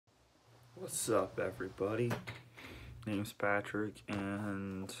What's up, everybody? Name's Patrick,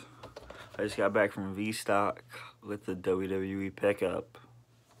 and I just got back from V-Stock with the WWE pickup.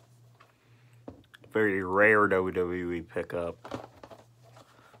 Very rare WWE pickup.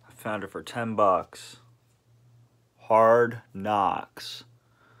 I found it for $10. Hard Knocks.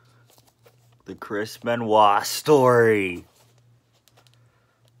 The Chris Benoit story.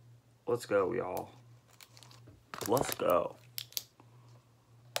 Let's go, y'all. Let's go.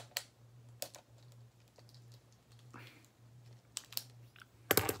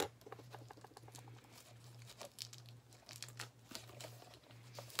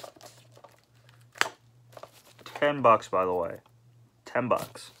 $10, by the way.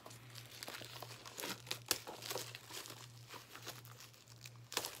 $10.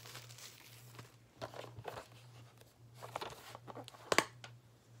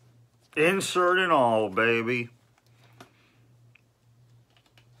 Insert and all, baby.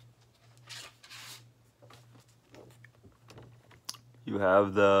 You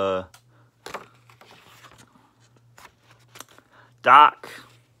have the Doc,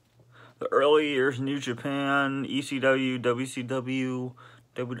 the early years, New Japan, ECW, WCW,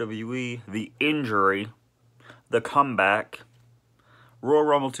 WWE, the injury, the comeback, Royal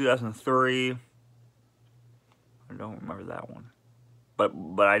Rumble 2003. I don't remember that one,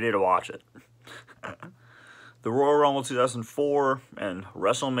 but I did watch it. The Royal Rumble 2004 and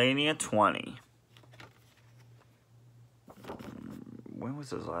WrestleMania 20. When was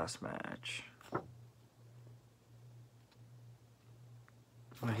his last match?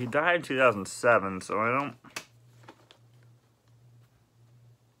 He died in 2007, so I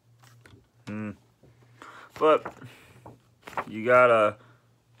don't... But you got a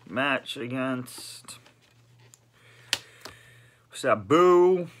match against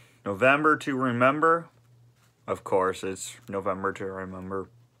Sabu, November to Remember. Of course, it's November to Remember.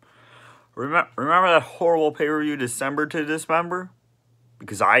 Remember that horrible pay-per-view, December to Dismember?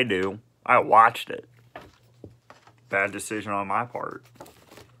 Because I do. I watched it. Bad decision on my part.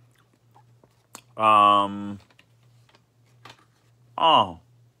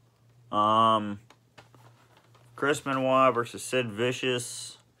 Chris Benoit versus Sid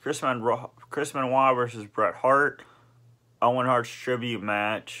Vicious. Chris Benoit versus Bret Hart. Owen Hart's tribute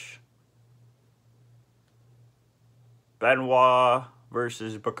match. Benoit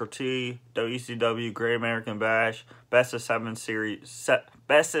versus Booker T. WCW Great American Bash. Best of 7 series.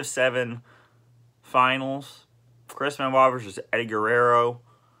 Best of 7 finals. Chris Benoit versus Eddie Guerrero.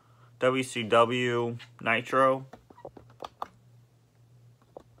 WCW Nitro.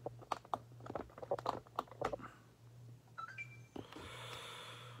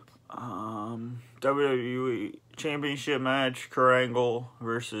 WWE Championship match, Kurt Angle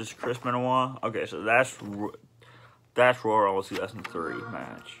versus Chris Benoit. Okay, so that's Royal Rumble 2003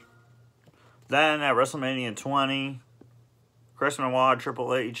 match. Then at WrestleMania 20, Chris Benoit,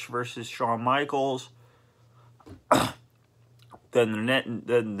 Triple H versus Shawn Michaels. Then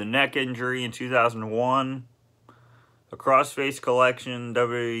the neck injury in 2001. The Crossface Collection,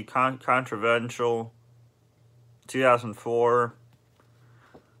 WWE Controversial, 2004.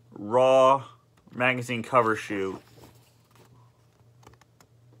 Raw magazine cover shoot.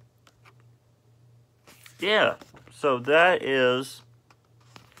 Yeah, so that is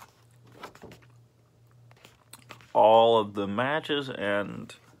all of the matches,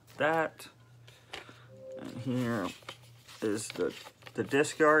 and that. And here is the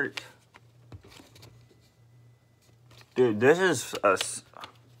disc art. Dude, this is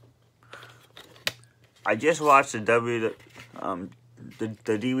I just watched the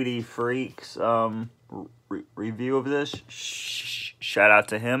DVD Freaks review of this. Shout out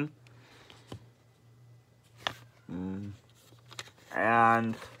to him.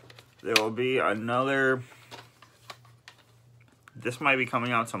 And there will be another. This might be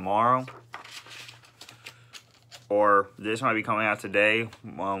coming out tomorrow. Or this might be coming out today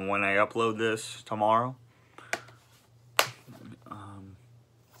when I upload this tomorrow.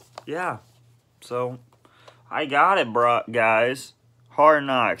 Yeah. So, I got it, guys. Hard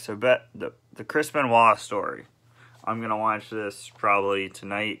Knocks. I bet the Chris Benoit story. I'm going to watch this probably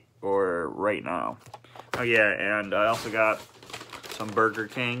tonight or right now. Oh, yeah, and I also got some Burger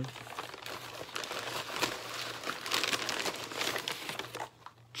King.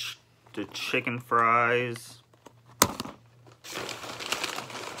 The chicken fries.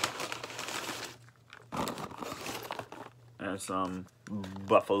 And some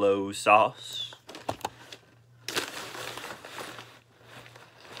buffalo sauce.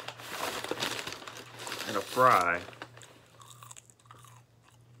 And a fry.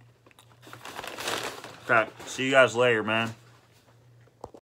 Okay, see you guys later, man.